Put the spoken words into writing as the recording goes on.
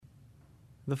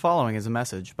The following is a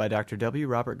message by Dr. W.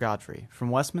 Robert Godfrey from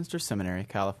Westminster Seminary,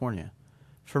 California.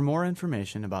 For more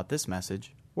information about this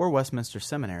message or Westminster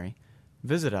Seminary,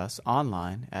 visit us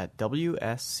online at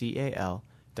wscal.edu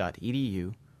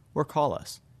or call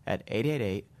us at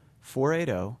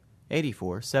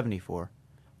 888-480-8474.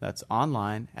 That's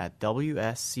online at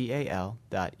wscal.edu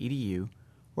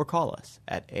or call us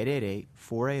at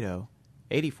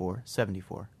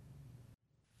 888-480-8474.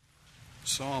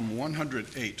 Psalm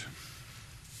 108.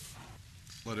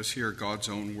 Let us hear God's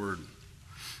own word.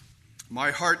 My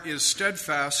heart is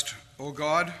steadfast, O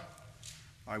God.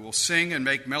 I will sing and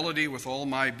make melody with all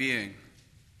my being.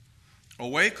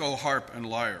 Awake, O harp and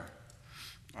lyre.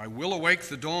 I will awake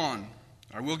the dawn.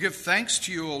 I will give thanks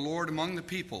to you, O Lord, among the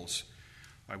peoples.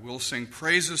 I will sing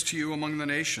praises to you among the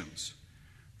nations.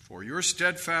 For your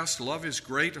steadfast love is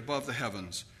great above the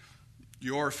heavens.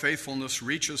 Your faithfulness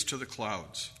reaches to the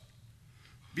clouds.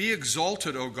 Be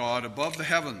exalted, O God, above the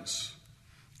heavens.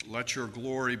 Let your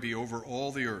glory be over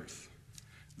all the earth,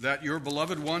 that your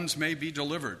beloved ones may be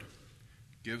delivered.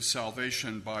 Give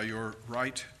salvation by your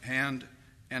right hand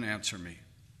and answer me.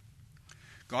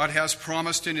 God has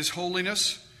promised in his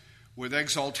holiness, with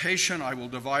exaltation I will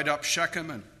divide up Shechem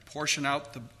and portion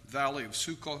out the valley of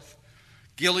Succoth.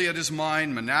 Gilead is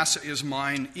mine, Manasseh is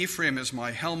mine, Ephraim is my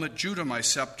helmet, Judah my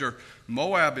scepter,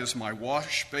 Moab is my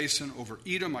wash basin. Over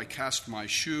Edom I cast my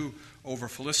shoe, over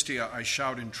Philistia I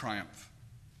shout in triumph.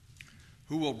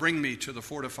 Who will bring me to the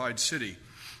fortified city?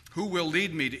 Who will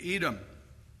lead me to Edom?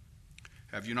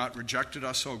 Have you not rejected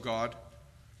us, O God?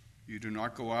 You do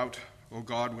not go out, O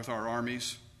God, with our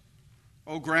armies.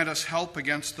 O grant us help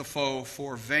against the foe,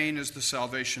 for vain is the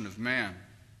salvation of man.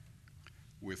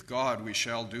 With God we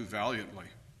shall do valiantly.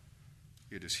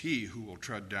 It is he who will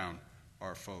tread down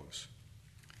our foes.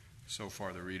 So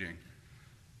far the reading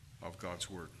of God's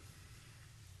word.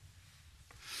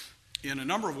 In a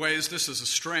number of ways, this is a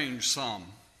strange psalm.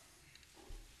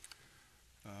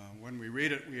 When we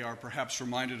read it, we are perhaps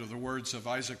reminded of the words of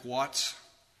Isaac Watts,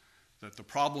 that the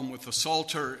problem with the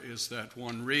Psalter is that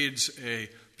one reads a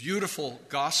beautiful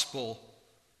gospel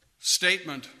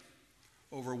statement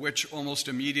over which almost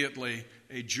immediately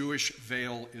a Jewish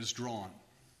veil is drawn.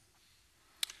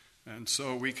 And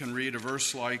so we can read a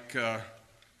verse like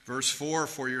verse 4,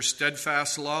 for your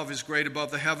steadfast love is great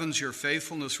above the heavens, your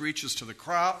faithfulness reaches to the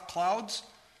clouds,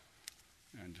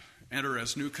 and enter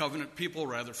as new covenant people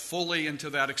rather fully into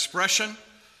that expression.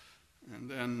 And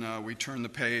then we turn the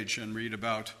page and read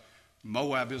about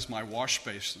Moab is my wash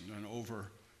basin, and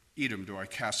over Edom do I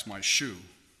cast my shoe.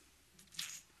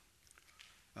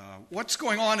 What's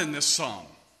going on in this psalm?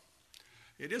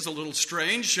 It is a little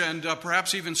strange, and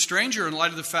perhaps even stranger in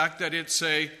light of the fact that it's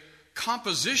a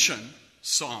composition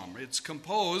psalm. It's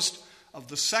composed of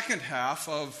the second half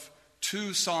of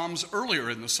two psalms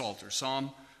earlier in the Psalter, Psalm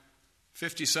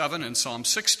 57 and Psalm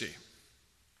 60.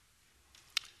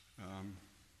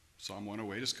 Psalm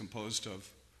 108 is composed of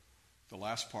the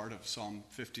last part of Psalm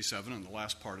 57 and the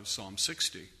last part of Psalm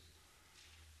 60.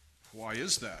 Why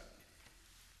is that?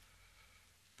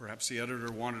 Perhaps the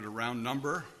editor wanted a round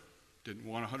number, didn't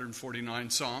want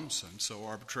 149 psalms, and so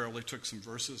arbitrarily took some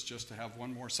verses just to have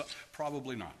one more psalm.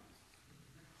 Probably not.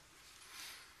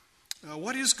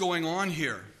 What is going on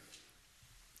here?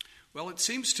 Well, it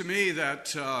seems to me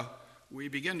that we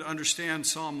begin to understand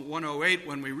Psalm 108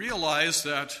 when we realize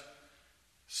that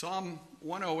Psalm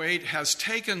 108 has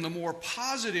taken the more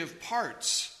positive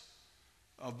parts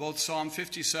of both Psalm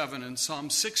 57 and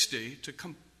Psalm 60 to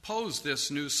compose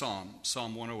this new psalm,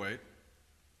 Psalm 108,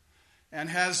 and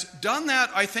has done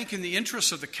that, I think, in the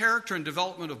interest of the character and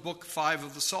development of Book 5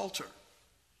 of the Psalter.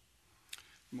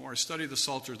 The more I study the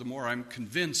Psalter, the more I'm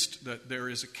convinced that there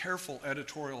is a careful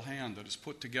editorial hand that has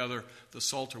put together the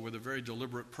Psalter with a very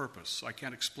deliberate purpose. I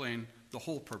can't explain the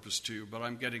whole purpose to you, but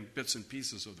I'm getting bits and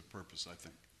pieces of the purpose, I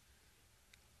think.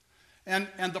 And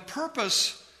the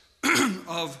purpose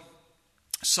of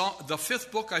the fifth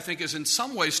book, I think, is in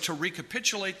some ways to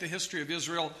recapitulate the history of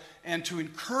Israel and to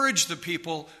encourage the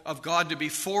people of God to be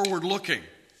forward-looking,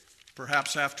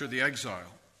 perhaps after the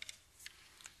exile.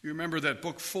 You remember that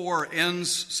book 4 ends,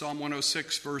 Psalm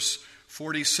 106, verse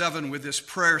 47, with this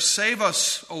prayer, save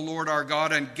us, O Lord our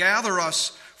God, and gather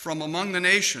us from among the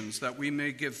nations, that we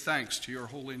may give thanks to your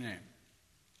holy name.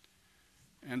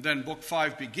 And then book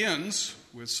 5 begins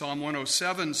with Psalm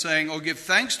 107 saying, oh, give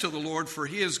thanks to the Lord, for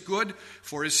he is good,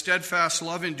 for his steadfast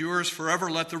love endures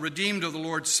forever. Let the redeemed of the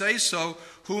Lord say so,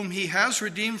 whom he has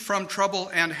redeemed from trouble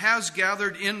and has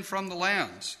gathered in from the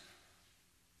lands.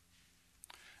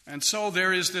 And so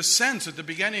there is this sense at the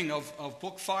beginning of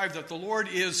Book 5 that the Lord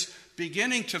is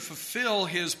beginning to fulfill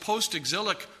his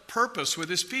post-exilic purpose with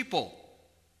his people.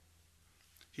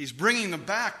 He's bringing them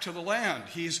back to the land.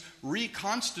 He's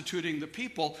reconstituting the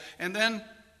people. And then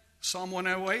Psalm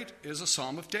 108 is a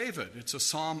psalm of David. It's a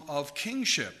psalm of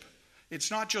kingship. It's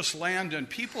not just land and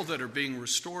people that are being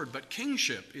restored, but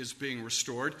kingship is being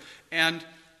restored. And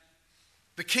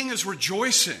the king is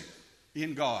rejoicing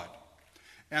in God.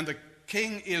 And the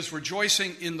king is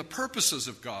rejoicing in the purposes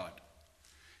of God.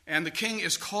 And the king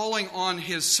is calling on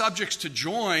his subjects to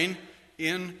join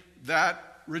in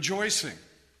that rejoicing.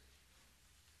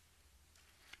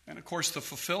 And of course, the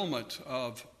fulfillment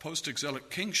of post-exilic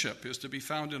kingship is to be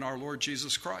found in our Lord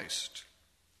Jesus Christ.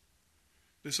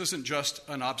 This isn't just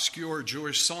an obscure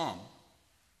Jewish psalm.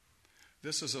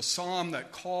 This is a psalm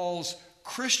that calls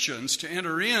Christians to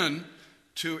enter in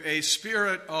to a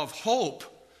spirit of hope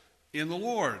in the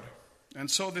Lord. And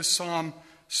so this psalm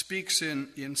speaks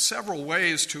in several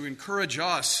ways to encourage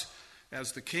us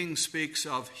as the king speaks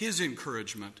of his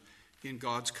encouragement in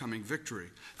God's coming victory.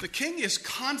 The king is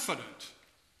confident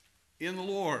in the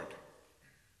Lord.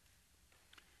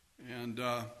 And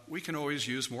we can always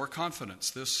use more confidence.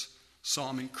 This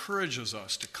psalm encourages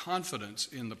us to confidence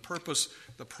in the purpose,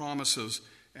 the promises,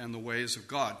 and the ways of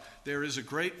God. There is a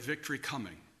great victory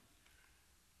coming.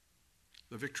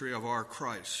 The victory of our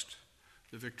Christ,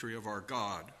 the victory of our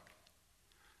God.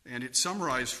 And it's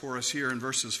summarized for us here in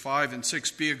verses 5 and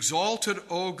 6. Be exalted,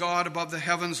 O God, above the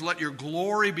heavens. Let your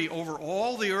glory be over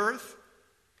all the earth,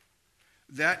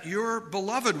 that your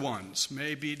beloved ones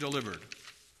may be delivered.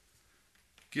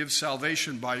 Give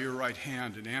salvation by your right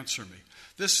hand and answer me.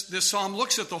 This psalm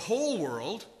looks at the whole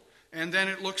world, and then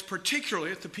it looks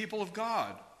particularly at the people of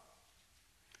God,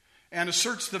 and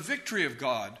asserts the victory of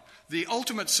God, the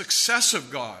ultimate success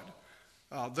of God,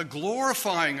 the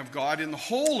glorifying of God in the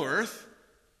whole earth,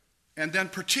 and then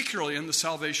particularly in the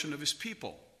salvation of his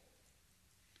people.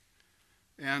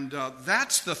 And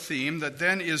that's the theme that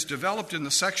then is developed in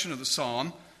the section of the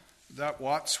psalm that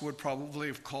Watts would probably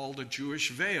have called a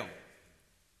Jewish veil.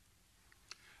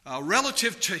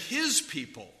 Relative to his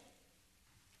people,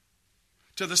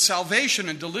 to the salvation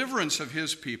and deliverance of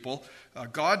his people,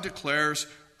 God declares,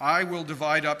 I will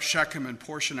divide up Shechem and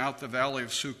portion out the valley of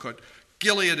Sukkot.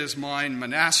 Gilead is mine,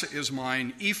 Manasseh is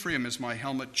mine, Ephraim is my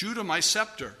helmet, Judah my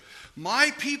scepter.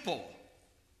 My people,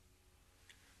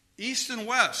 east and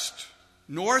west,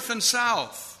 north and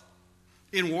south,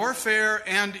 in warfare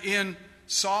and in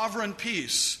sovereign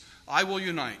peace, I will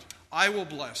unite, I will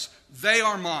bless. They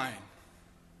are mine.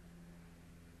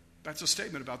 That's a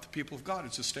statement about the people of God.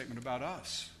 It's a statement about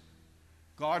us.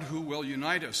 God who will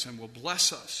unite us and will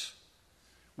bless us,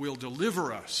 will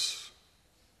deliver us.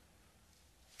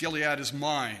 Gilead is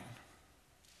mine.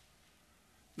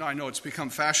 Now, I know it's become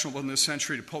fashionable in this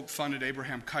century to poke fun at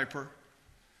Abraham Kuyper,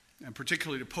 and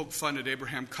particularly to poke fun at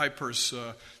Abraham Kuyper's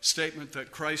statement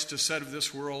that Christ has said of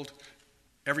this world,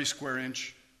 every square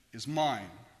inch is mine.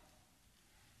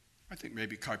 I think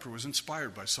maybe Kuyper was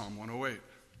inspired by Psalm 108.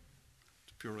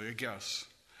 It's purely a guess.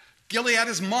 Gilead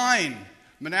is mine.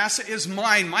 Manasseh is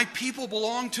mine. My people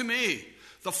belong to me.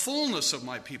 The fullness of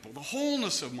my people, the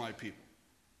wholeness of my people.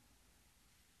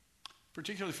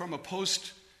 Particularly from a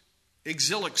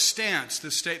post-exilic stance,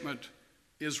 this statement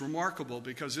is remarkable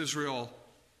because Israel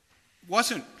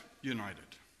wasn't united.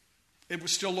 It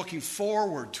was still looking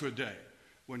forward to a day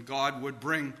when God would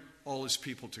bring all his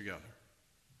people together.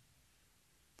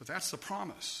 But that's the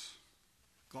promise.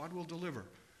 God will deliver.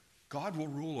 God will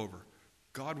rule over.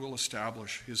 God will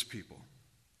establish his people.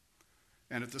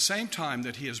 And at the same time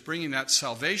that he is bringing that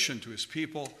salvation to his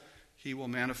people, he will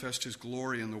manifest his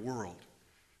glory in the world.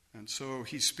 And so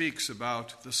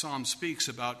the psalm speaks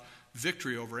about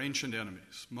victory over ancient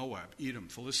enemies, Moab, Edom,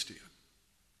 Philistia.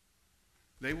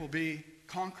 They will be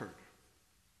conquered.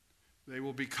 They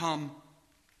will become,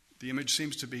 the image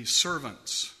seems to be,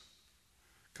 servants.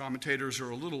 Commentators are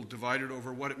a little divided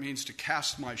over what it means to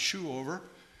cast my shoe over,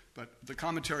 but the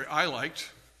commentary I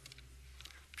liked,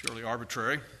 purely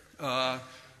arbitrary,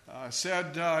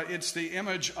 said it's the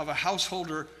image of a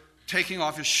householder taking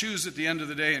off his shoes at the end of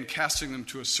the day and casting them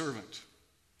to a servant.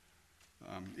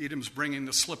 Edom's bringing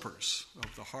the slippers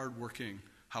of the hard-working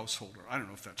householder. I don't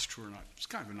know if that's true or not. It's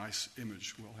kind of a nice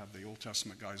image. We'll have the Old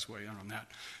Testament guys weigh in on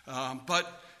that.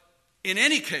 But in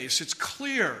any case, it's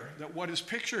clear that what is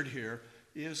pictured here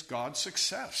is God's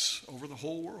success over the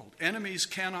whole world. Enemies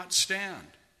cannot stand.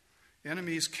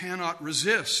 Enemies cannot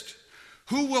resist.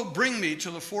 Who will bring me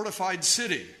to the fortified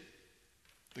city?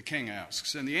 The king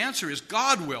asks. And the answer is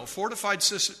God will. Fortified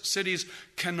cities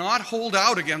cannot hold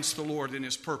out against the Lord in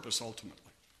his purpose ultimately.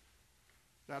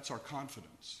 That's our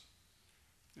confidence.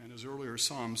 And as earlier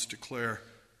Psalms declare,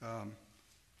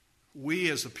 we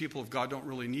as the people of God don't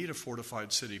really need a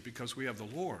fortified city because we have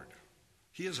the Lord.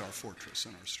 He is our fortress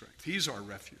and our strength. He's our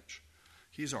refuge.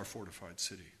 He's our fortified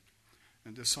city.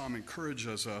 And this psalm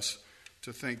encourages us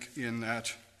to think in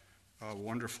that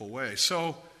wonderful way.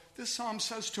 So this psalm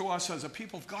says to us as a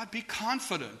people of God, be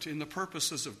confident in the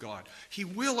purposes of God. He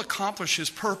will accomplish his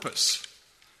purpose.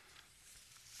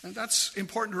 And that's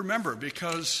important to remember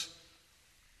because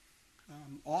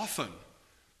often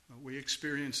we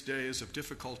experience days of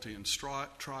difficulty and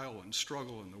trial and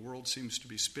struggle, and the world seems to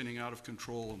be spinning out of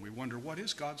control, and we wonder, what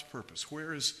is God's purpose?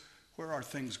 Where are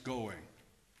things going?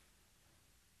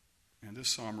 And this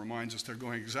psalm reminds us they're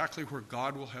going exactly where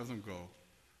God will have them go,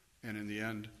 and in the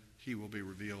end, he will be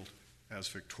revealed as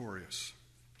victorious.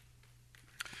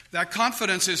 That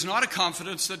confidence is not a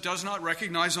confidence that does not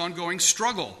recognize ongoing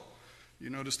struggle. You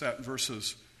notice that in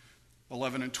verses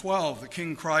 11 and 12. The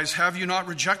king cries, have you not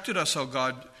rejected us, O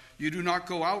God? You do not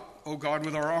go out, O God,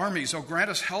 with our armies. O grant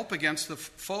us help against the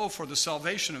foe, for the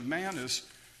salvation of man is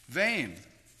vain.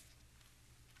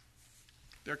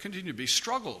 There continue to be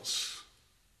struggles.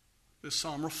 This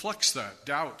psalm reflects that.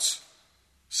 Doubts,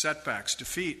 setbacks,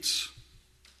 defeats.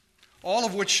 All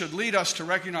of which should lead us to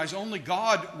recognize only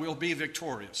God will be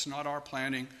victorious. Not our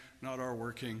planning, not our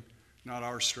working, not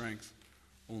our strength.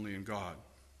 Only in God.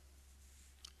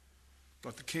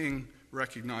 But the king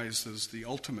recognizes the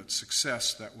ultimate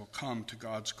success that will come to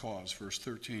God's cause. Verse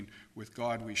 13, with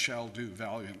God we shall do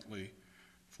valiantly,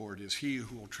 for it is he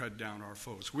who will tread down our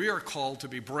foes. We are called to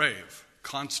be brave,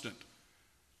 constant,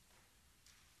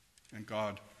 and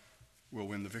God will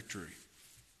win the victory.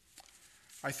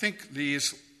 I think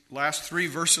these last 3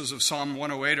 verses of Psalm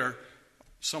 108 are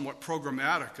somewhat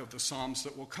programmatic of the Psalms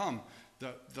that will come.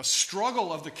 The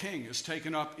struggle of the king is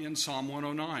taken up in Psalm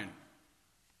 109.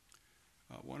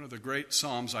 One of the great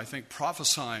Psalms, I think,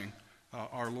 prophesying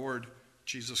our Lord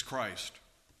Jesus Christ.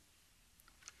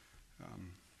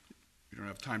 We don't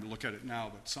have time to look at it now,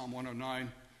 but Psalm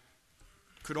 109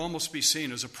 could almost be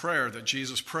seen as a prayer that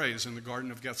Jesus prays in the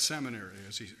Garden of Gethsemane.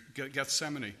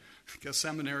 Gethsemane,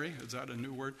 is that a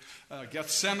new word?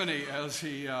 Gethsemane, as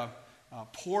he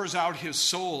pours out his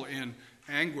soul in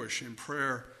anguish in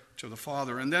prayer to the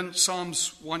Father. And then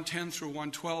Psalms 110 through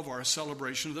 112 are a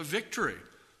celebration of the victory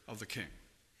of the king.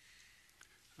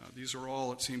 These are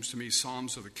all, it seems to me,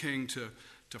 psalms of the king to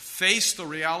face the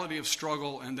reality of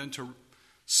struggle and then to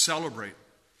celebrate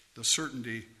the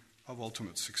certainty of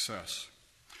ultimate success.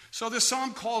 So this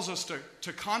psalm calls us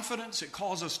to confidence. It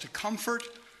calls us to comfort.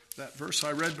 That verse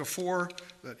I read before,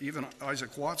 that even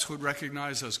Isaac Watts would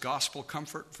recognize as gospel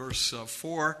comfort, verse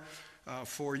 4,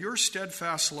 for your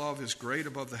steadfast love is great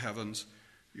above the heavens.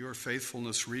 Your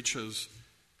faithfulness reaches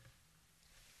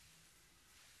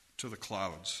to the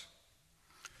clouds.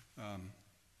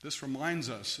 This reminds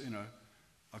us in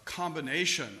a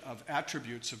combination of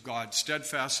attributes of God,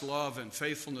 steadfast love and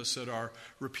faithfulness that are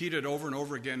repeated over and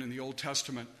over again in the Old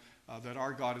Testament, that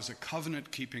our God is a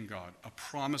covenant-keeping God, a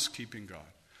promise-keeping God,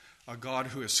 a God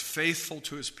who is faithful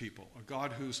to his people, a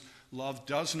God whose love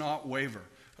does not waver,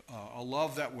 a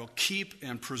love that will keep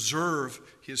and preserve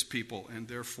his people, and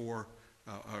therefore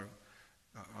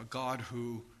a God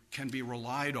who can be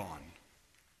relied on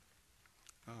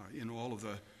in all of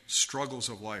the struggles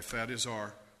of life. That is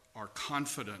our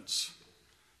confidence.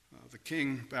 The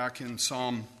king, back in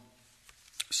Psalm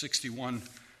 61,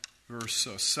 verse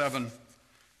 7,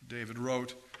 David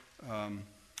wrote,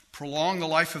 prolong the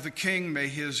life of the king, may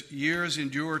his years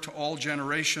endure to all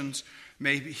generations,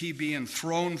 may he be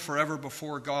enthroned forever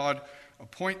before God,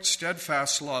 appoint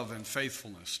steadfast love and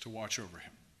faithfulness to watch over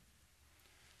him.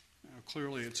 Now,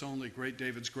 clearly it's only great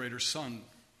David's greater son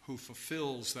who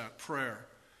fulfills that prayer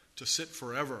to sit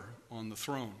forever on the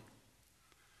throne.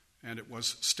 And it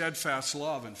was steadfast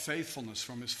love and faithfulness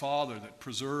from his father that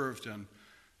preserved and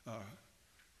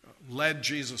led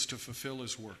Jesus to fulfill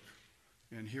his work.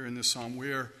 And here in this psalm,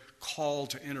 we're called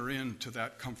to enter into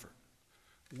that comfort.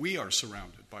 We are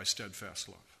surrounded by steadfast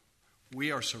love.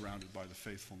 We are surrounded by the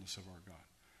faithfulness of our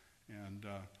God. And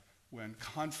when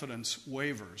confidence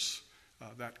wavers,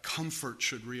 that comfort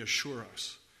should reassure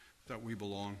us that we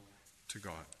belong to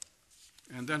God.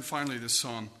 And then finally, this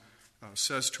psalm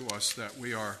says to us that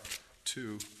we are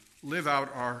to live out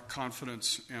our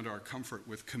confidence and our comfort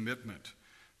with commitment.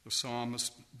 The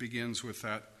psalmist begins with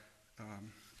that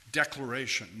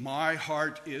declaration, my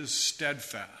heart is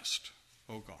steadfast,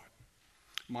 O God.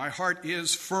 My heart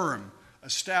is firm,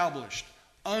 established,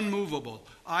 unmovable.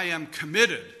 I am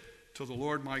committed to the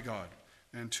Lord my God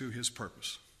and to his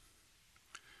purpose.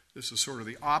 This is sort of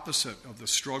the opposite of the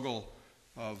struggle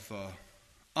of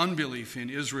unbelief in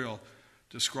Israel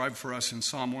described for us in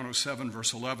Psalm 107,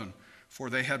 verse 11. For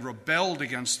they had rebelled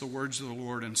against the words of the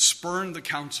Lord and spurned the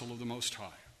counsel of the Most High.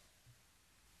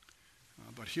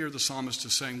 But here the psalmist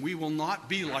is saying, we will not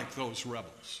be like those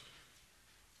rebels.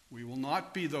 We will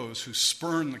not be those who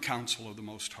spurn the counsel of the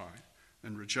Most High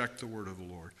and reject the word of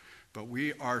the Lord. But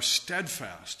we are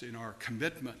steadfast in our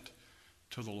commitment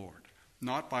to the Lord,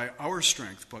 not by our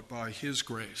strength, but by his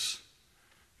grace.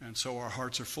 And so our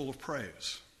hearts are full of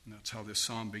praise. And that's how this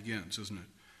psalm begins, isn't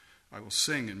it? I will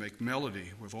sing and make melody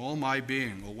with all my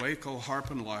being. Awake, O harp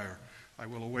and lyre. I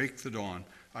will awake the dawn.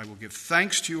 I will give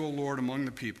thanks to you, O Lord, among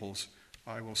the peoples.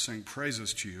 I will sing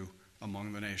praises to you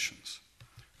among the nations.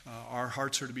 Our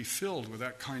hearts are to be filled with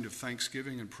that kind of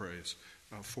thanksgiving and praise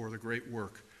for the great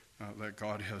work that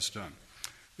God has done.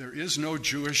 There is no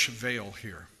Jewish veil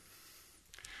here,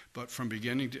 but from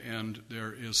beginning to end,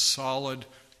 there is solid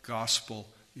gospel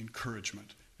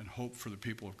encouragement and hope for the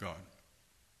people of God.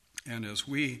 And as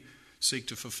we seek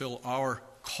to fulfill our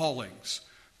callings,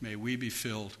 may we be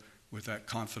filled with that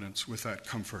confidence, with that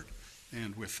comfort,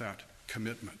 and with that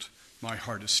commitment. My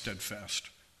heart is steadfast,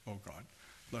 O God.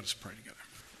 Let us pray together.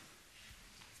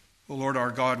 O Lord our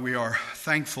God, we are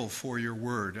thankful for your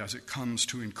word as it comes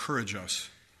to encourage us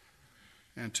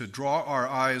and to draw our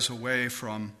eyes away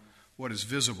from what is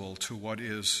visible to what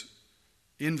is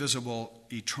invisible,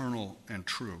 eternal, and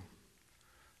true.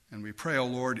 And we pray, O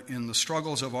Lord, in the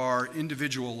struggles of our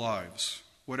individual lives,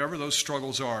 whatever those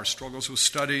struggles are, struggles with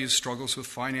studies, struggles with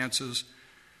finances,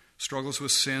 struggles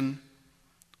with sin,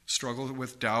 struggles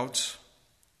with doubts,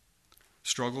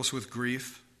 struggles with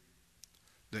grief,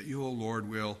 that you, O Lord,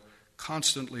 will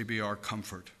constantly be our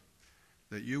comfort,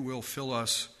 that you will fill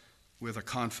us with a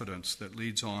confidence that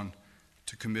leads on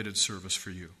to committed service for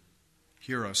you.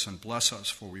 Hear us and bless us,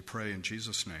 for we pray in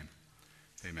Jesus' name.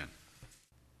 Amen.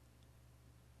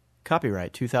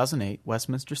 Copyright 2008,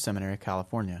 Westminster Seminary,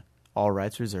 California. All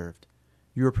rights reserved.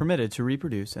 You are permitted to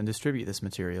reproduce and distribute this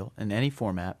material in any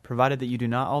format, provided that you do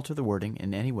not alter the wording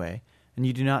in any way, and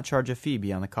you do not charge a fee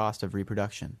beyond the cost of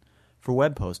reproduction. For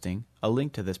web posting, a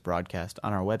link to this broadcast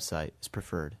on our website is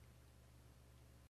preferred.